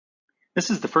This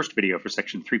is the first video for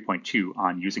section 3.2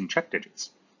 on using check digits.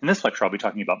 In this lecture, I'll be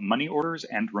talking about money orders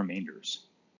and remainders.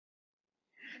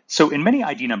 So in many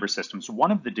ID number systems,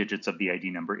 one of the digits of the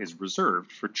ID number is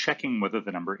reserved for checking whether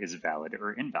the number is valid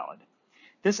or invalid.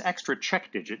 This extra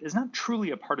check digit is not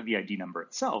truly a part of the ID number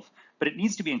itself, but it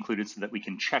needs to be included so that we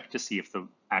can check to see if the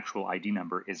actual ID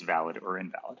number is valid or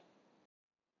invalid.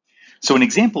 So an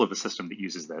example of a system that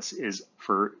uses this is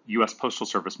for US Postal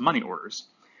Service money orders.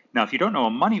 Now, if you don't know, a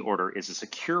money order is a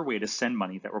secure way to send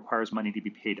money that requires money to be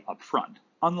paid upfront.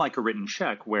 Unlike a written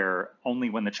check, where only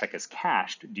when the check is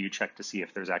cashed do you check to see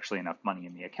if there's actually enough money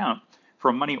in the account, for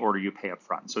a money order you pay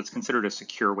upfront. So it's considered a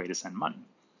secure way to send money.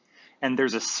 And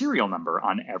there's a serial number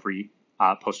on every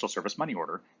Postal Service money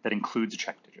order that includes a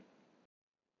check digit.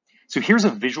 So here's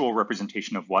a visual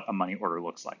representation of what a money order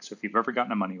looks like. So if you've ever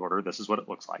gotten a money order, this is what it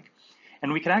looks like.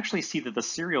 And we can actually see that the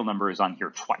serial number is on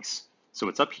here twice. So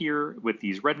it's up here with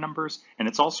these red numbers, and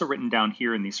it's also written down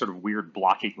here in these sort of weird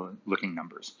blocky looking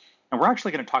numbers. And we're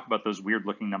actually going to talk about those weird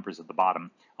looking numbers at the bottom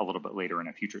a little bit later in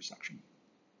a future section.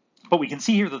 But we can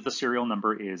see here that the serial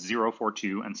number is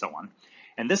 042 and so on.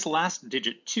 And this last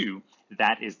digit 2,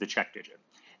 that is the check digit.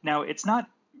 Now, it's not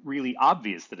really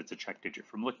obvious that it's a check digit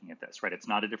from looking at this, right? It's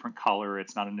not a different color,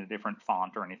 it's not in a different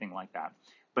font or anything like that,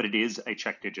 but it is a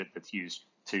check digit that's used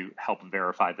to help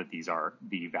verify that these are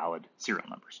the valid serial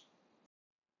numbers.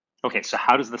 Okay, so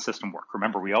how does the system work?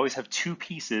 Remember, we always have two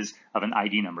pieces of an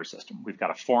ID number system. We've got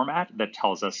a format that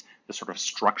tells us the sort of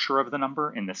structure of the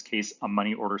number. In this case, a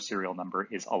money order serial number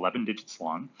is 11 digits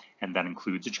long, and that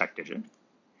includes a check digit.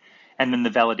 And then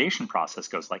the validation process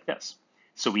goes like this.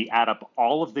 So we add up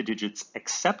all of the digits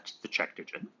except the check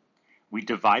digit. We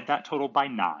divide that total by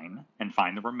 9 and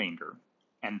find the remainder,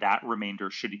 and that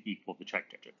remainder should equal the check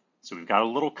digit. So we've got a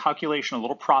little calculation, a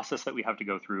little process that we have to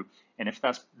go through, and if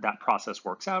that process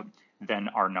works out, then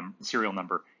our serial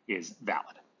number is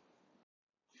valid.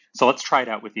 So let's try it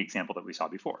out with the example that we saw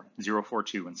before,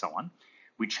 042 and so on.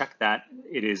 We check that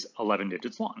it is 11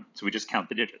 digits long, so we just count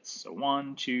the digits. So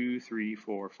 1, 2, 3,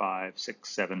 4, 5, 6,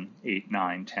 7, 8,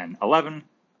 9, 10, 11,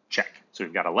 check. So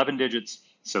we've got 11 digits,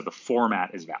 so the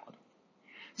format is valid.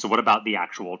 So what about the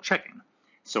actual checking?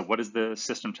 So what does the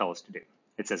system tell us to do?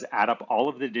 It says add up all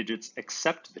of the digits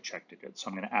except the check digit. So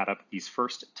I'm going to add up these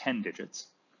first 10 digits.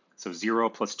 So 0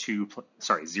 plus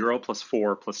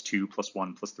 4 plus 2 plus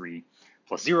 1 plus 3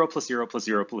 plus 0 plus 0 plus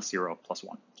 0 plus 0 plus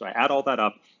 1. So I add all that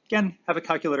up. Again, have a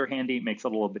calculator handy, makes it a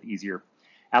little bit easier.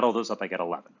 Add all those up, I get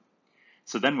 11.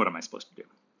 So then what am I supposed to do?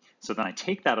 So then I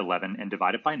take that 11 and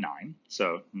divide it by 9.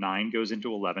 So 9 goes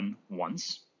into 11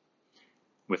 once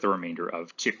with a remainder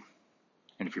of 2.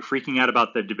 And if you're freaking out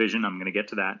about the division, I'm going to get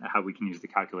to that, how we can use the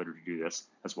calculator to do this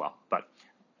as well. But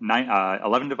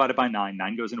 11 divided by 9,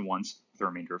 9 goes in once, with a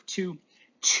remainder of 2.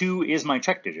 2 is my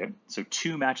check digit, so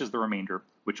 2 matches the remainder,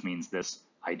 which means this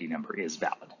ID number is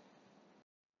valid.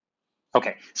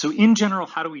 Okay, so in general,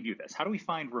 how do we do this? How do we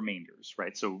find remainders,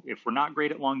 right? So if we're not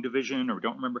great at long division or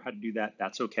don't remember how to do that,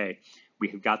 that's okay. We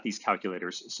have got these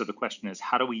calculators. So the question is,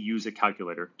 how do we use a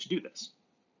calculator to do this?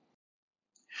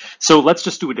 So let's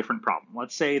just do a different problem.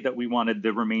 Let's say that we wanted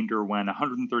the remainder when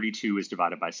 132 is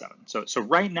divided by 7. So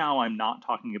right now I'm not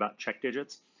talking about check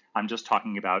digits. I'm just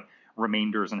talking about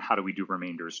remainders and how do we do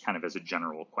remainders kind of as a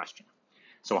general question.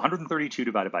 So 132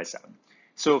 divided by 7.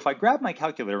 So if I grab my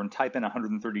calculator and type in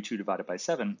 132 divided by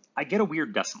 7, I get a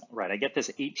weird decimal, right? I get this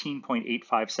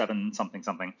 18.857 something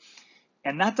something.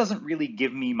 And that doesn't really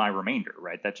give me my remainder,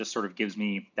 right? That just sort of gives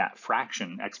me that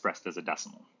fraction expressed as a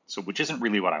decimal, so which isn't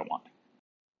really what I want.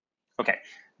 Okay,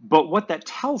 but what that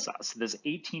tells us, this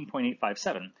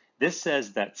 18.857, this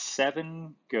says that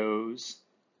 7 goes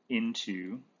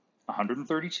into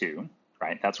 132,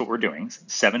 right? That's what we're doing.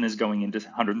 7 is going into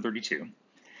 132.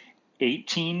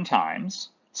 18 times,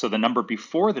 so the number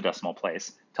before the decimal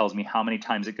place tells me how many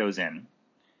times it goes in,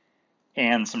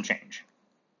 and some change.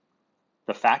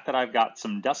 The fact that I've got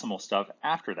some decimal stuff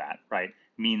after that, right,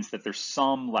 means that there's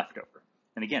some left over.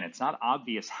 And again, it's not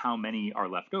obvious how many are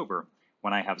left over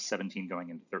when I have 17 going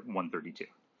into 132.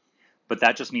 But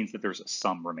that just means that there's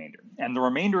some remainder. And the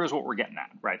remainder is what we're getting at,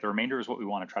 right? The remainder is what we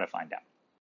want to try to find out.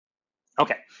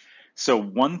 Okay, so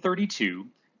 132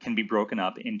 can be broken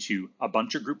up into a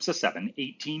bunch of groups of 7,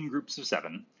 18 groups of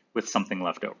 7, with something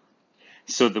left over.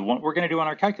 So what we're going to do on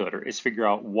our calculator is figure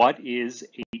out what is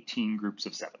 18 groups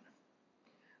of 7.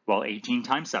 Well, 18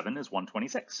 times 7 is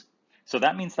 126. So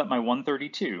that means that my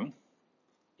 132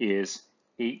 is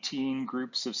 18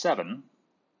 groups of 7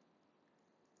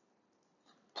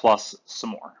 plus some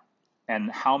more. And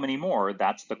how many more,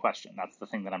 that's the question. That's the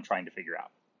thing that I'm trying to figure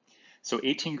out. So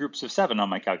 18 groups of 7 on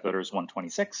my calculator is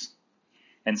 126.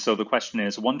 And so the question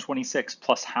is 126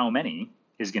 plus how many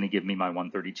is going to give me my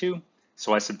 132.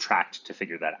 So I subtract to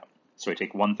figure that out. So I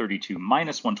take 132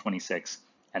 minus 126,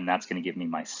 and that's going to give me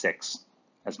my 6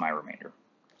 as my remainder.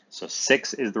 So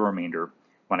 6 is the remainder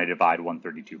when I divide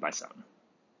 132 by 7.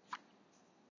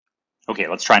 Okay,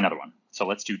 let's try another one. So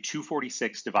let's do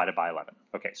 246 divided by 11.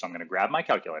 Okay, so I'm going to grab my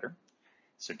calculator.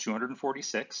 So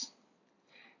 246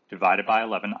 divided by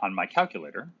 11 on my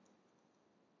calculator.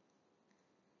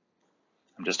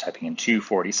 I'm just typing in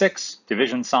 246,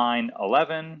 division sign,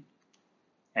 11,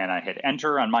 and I hit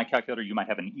enter on my calculator. You might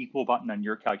have an equal button on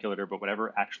your calculator, but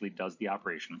whatever actually does the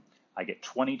operation, I get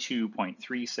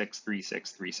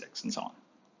 22.363636, and so on.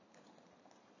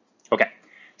 Okay,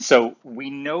 so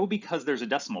we know because there's a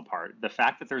decimal part, the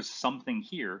fact that there's something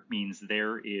here means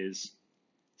there is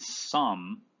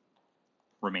some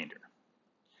remainder.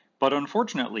 But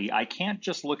unfortunately, I can't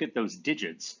just look at those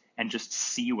digits and just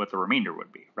see what the remainder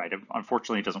would be, right?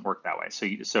 Unfortunately, it doesn't work that way.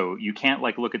 So you can't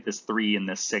like look at this 3 and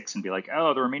this 6 and be like,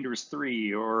 oh, the remainder is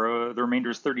 3 or the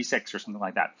remainder is 36 or something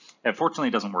like that. Unfortunately,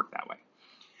 it doesn't work that way.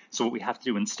 So what we have to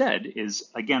do instead is,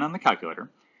 again, on the calculator,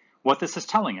 what this is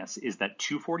telling us is that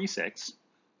 246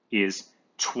 is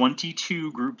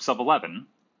 22 groups of 11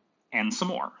 and some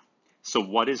more. So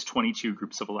what is 22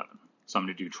 groups of 11? So I'm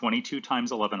going to do 22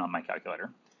 times 11 on my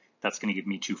calculator. That's going to give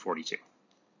me 242. So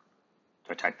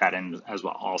I type that in as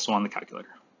well, also on the calculator.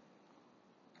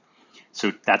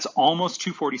 So that's almost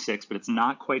 246, but it's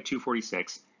not quite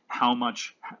 246. How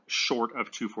much short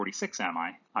of 246 am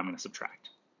I? I'm going to subtract.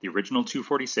 The original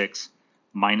 246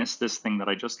 minus this thing that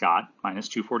I just got, minus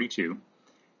 242,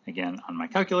 again, on my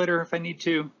calculator if I need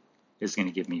to, is going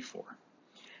to give me 4.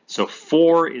 So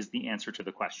 4 is the answer to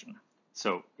the question.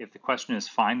 So if the question is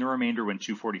find the remainder when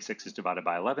 246 is divided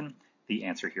by 11, the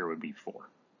answer here would be 4.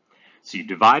 So you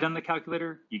divide on the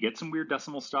calculator, you get some weird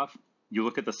decimal stuff, you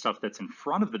look at the stuff that's in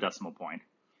front of the decimal point,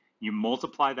 you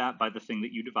multiply that by the thing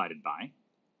that you divided by,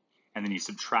 and then you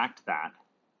subtract that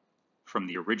from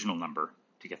the original number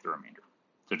to get the remainder.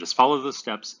 So just follow those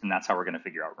steps, and that's how we're going to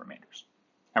figure out remainders.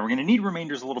 And we're going to need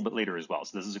remainders a little bit later as well,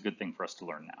 so this is a good thing for us to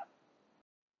learn now.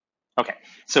 Okay,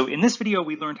 so in this video,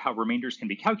 we learned how remainders can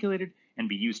be calculated and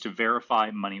be used to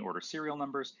verify money order serial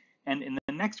numbers. And in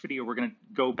the next video, we're going to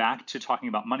go back to talking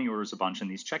about money orders a bunch in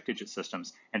these check digit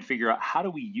systems and figure out how do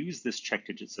we use this check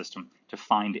digit system to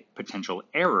find potential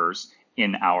errors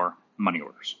in our money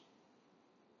orders.